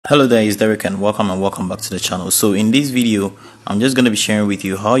Hello there, it's Derek and welcome back to the channel. So in this video, I'm just going to be sharing with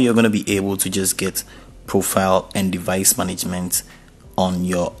you how you're going to be able to just get profile and device management on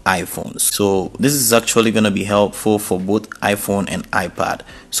your iPhone. So this is actually going to be helpful for both iPhone and iPad.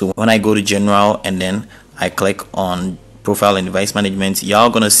 So when I go to general and then I click on profile and device management, y'all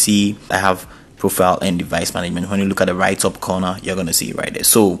going to see I have profile and device management. When you look at the right top corner, you're going to see it right there.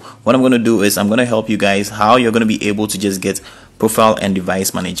 So what I'm going to do is I'm going to help you guys how you're going to be able to just get profile and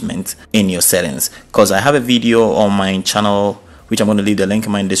device management in your settings, because I have a video on my channel which I'm going to leave the link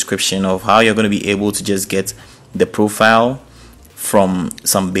in my description of how you're going to be able to just get the profile from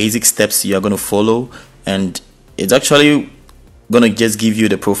some basic steps you're going to follow, and it's actually going to just give you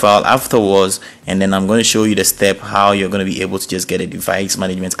the profile afterwards, and then I'm going to show you the step how you're going to be able to just get a device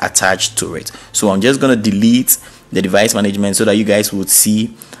management attached to it. So I'm just going to delete the device management so that you guys would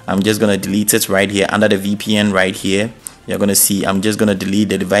see. I'm just going to delete it right here under the VPN right here. You're going to see I'm just going to delete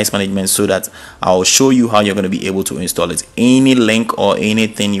the device management so that I'll show you how you're going to be able to install it. Any link or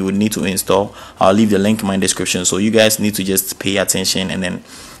anything you would need to install, I'll leave the link in my description, so you guys need to just pay attention and then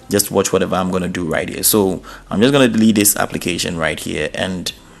just watch whatever I'm going to do right here. So I'm just going to delete this application right here,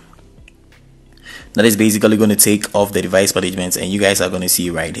 and that is basically going to take off the device management, and you guys are going to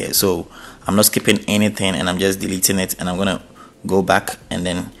see right here. So I'm not skipping anything and I'm just deleting it, and I'm going to go back, and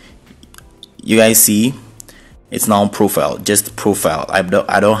then you guys see it's now profile, just profile. I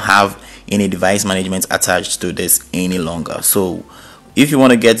don't have any device management attached to this any longer. So if you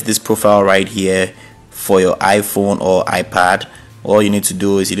want to get this profile right here for your iPhone or iPad, all you need to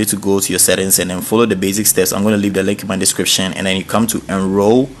do is you need to go to your settings and then follow the basic steps. I'm going to leave the link in my description, and then you come to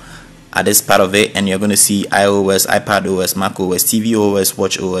enroll at this part of it, and you're going to see iOS, iPad OS, Mac OS, TV OS,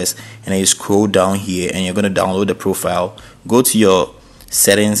 Watch OS, and then you scroll down here and you're going to download the profile. Go to your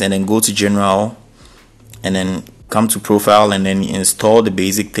settings and then go to general, and then come to profile, and then you install the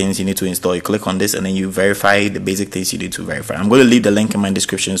basic things you need to install. You click on this and then you verify the basic things you need to verify. I'm going to leave the link in my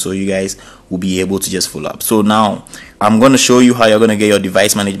description so you guys will be able to just follow up. So now I'm going to show you how you're going to get your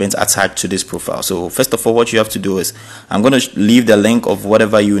device management attached to this profile. So first of all, what you have to do is I'm going to leave the link of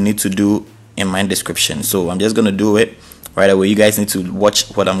whatever you need to do in my description. So I'm just going to do it right away. You guys need to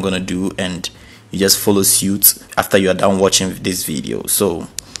watch what I'm going to do, and you just follow suit after you are done watching this video. So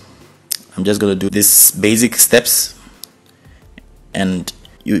I'm just going to do these basic steps, and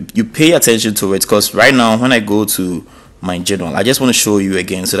you pay attention to it, because right now when I go to my general, I just want to show you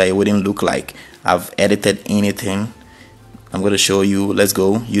again so that it wouldn't look like I've edited anything. I'm going to show you. Let's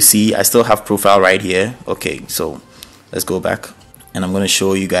go. You see I still have profile right here. Okay, so let's go back, and I'm going to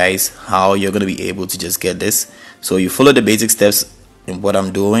show you guys how you're going to be able to just get this. So you follow the basic steps in what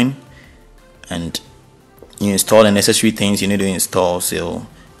I'm doing, and you install the necessary things you need to install. So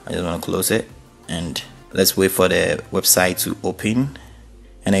I just want to close it, and let's wait for the website to open,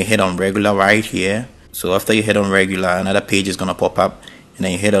 and then hit on regular right here. So after you hit on regular, another page is going to pop up, and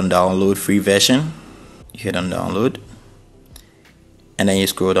then you hit on download free version. You hit on download, and then you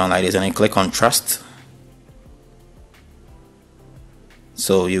scroll down like this, and then click on trust.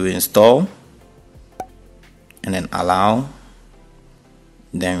 So you install and then allow,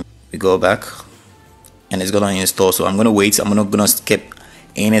 then we go back and it's going to install. So I'm going to wait. I'm not going to skip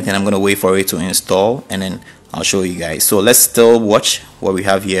anything. I'm going to wait for it to install, and then I'll show you guys. So let's still watch what we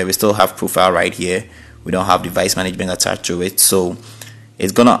have here. We still have profile right here. We don't have device management attached to it, so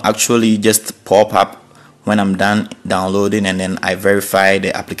it's gonna actually just pop up when I'm done downloading, and then I verify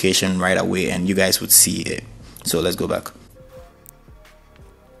the application right away, and you guys would see it. So let's go back.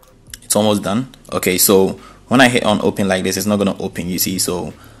 It's almost done. Okay, so when I hit on open like this, it's not gonna open, you see.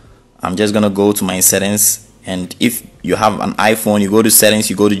 So I'm just gonna go to my settings, and if you have an iPhone, you go to settings,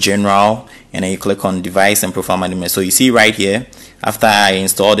 you go to general, and then you click on device and profile management. So you see right here, after I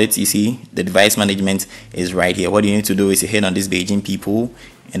installed it, you see the device management is right here. What you need to do is you hit on this Beijing people,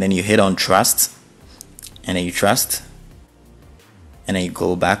 and then you hit on trust, and then you trust, and then you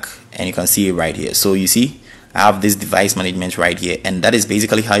go back, and you can see it right here. So you see I have this device management right here, and that is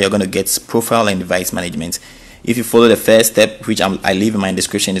basically how you're going to get profile and device management. If you follow the first step, which I leave in my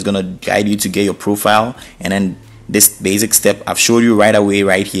description, is going to guide you to get your profile, and then this basic step I've showed you right away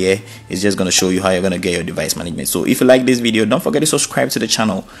right here is just going to show you how you're going to get your device management. So if you like this video, don't forget to subscribe to the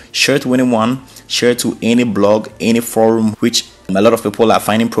channel, share to anyone, share to any blog, any forum, which a lot of people are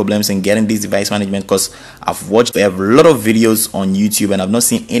finding problems in getting this device management, because I've watched a lot of videos on YouTube and I've not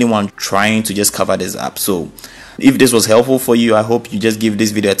seen anyone trying to just cover this up. So if this was helpful for you, I hope you just give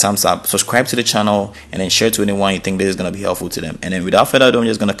this video a thumbs up, subscribe to the channel, and then share to anyone you think this is going to be helpful to them. And then without further ado, I'm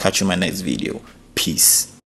just going to catch you in my next video. Peace.